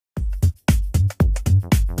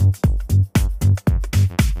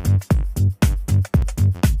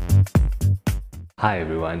Hi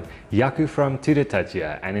everyone, Yaku from tutortouch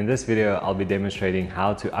here, and in this video I'll be demonstrating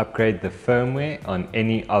how to upgrade the firmware on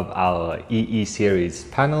any of our EE series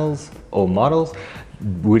panels or models,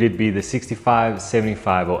 would it be the 65,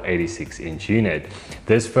 75 or 86 inch unit.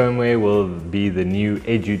 This firmware will be the new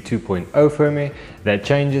Edu 2.0 firmware that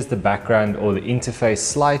changes the background or the interface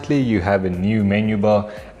slightly. You have a new menu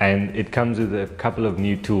bar and it comes with a couple of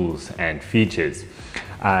new tools and features.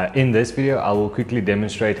 In this video, I will quickly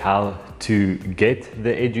demonstrate how to get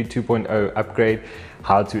the Edu 2.0 upgrade,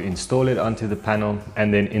 how to install it onto the panel,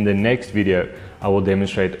 and then in the next video, I will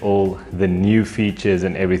demonstrate all the new features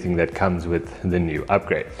and everything that comes with the new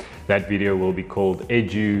upgrade. That video will be called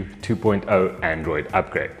Edu 2.0 Android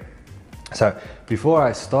Upgrade. So before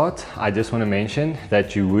I start, I just want to mention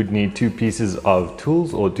that you would need two pieces of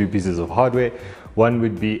tools or two pieces of hardware. One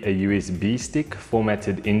would be a USB stick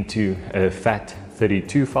formatted into a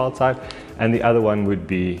FAT32 file type, and the other one would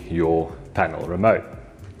be your panel remote.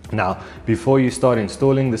 Now, before you start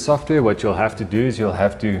installing the software, what you'll have to do is you'll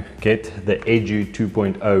have to get the Edu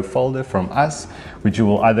 2.0 folder from us, which you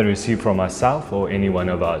will either receive from myself or any one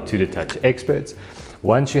of our tutortouch experts.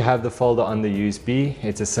 Once you have the folder on the USB,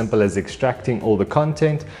 it's as simple as extracting all the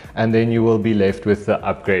content, and then you will be left with the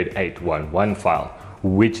upgrade 811 file,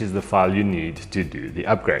 which is the file you need to do the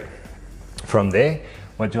upgrade. From there,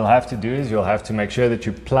 what you'll have to do is you'll have to make sure that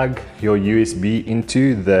you plug your USB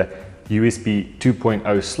into the USB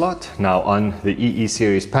 2.0 slot. Now on the EE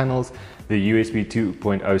series panels, the USB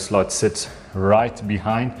 2.0 slot sits right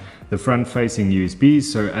behind the front facing USBs.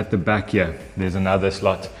 So at the back here, there's another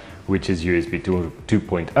slot which is USB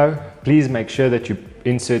 2.0. Please make sure that you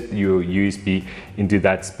insert your USB into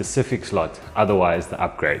that specific slot, otherwise the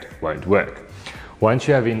upgrade won't work. Once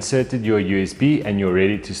you have inserted your USB and you're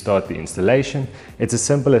ready to start the installation, it's as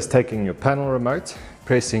simple as taking your panel remote,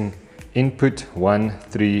 pressing input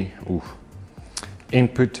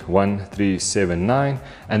 1379,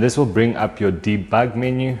 and this will bring up your debug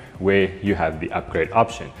menu where you have the upgrade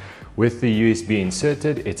option. With the USB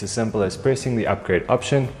inserted, it's as simple as pressing the upgrade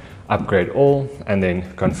option, upgrade all, and then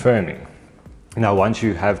confirming. Now, once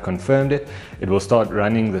you have confirmed it, it will start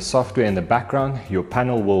running the software in the background. Your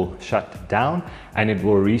panel will shut down and it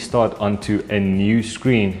will restart onto a new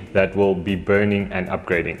screen that will be burning and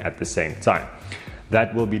upgrading at the same time.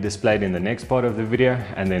 That will be displayed in the next part of the video,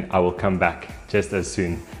 and then I will come back just as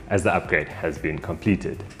soon as the upgrade has been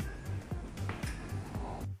completed.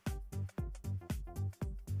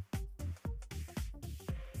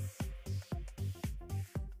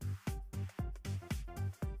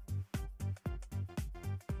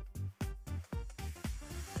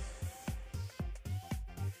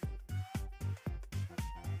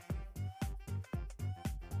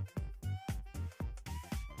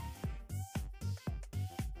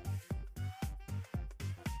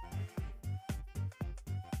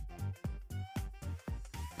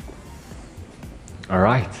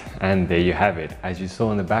 Alright, and there you have it. As you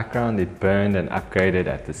saw in the background, it burned and upgraded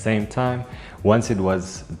at the same time. Once it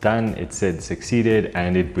was done, it said succeeded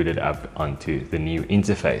and it booted up onto the new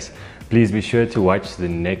interface. Please be sure to watch the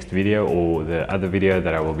next video or the other video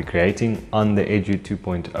that I will be creating on the Edu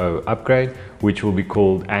 2.0 upgrade, which will be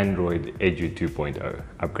called Android Edu 2.0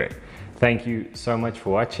 upgrade. Thank you so much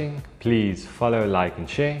for watching. Please follow, like and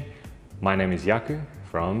share. My name is Yaku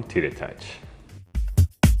from tutortouch.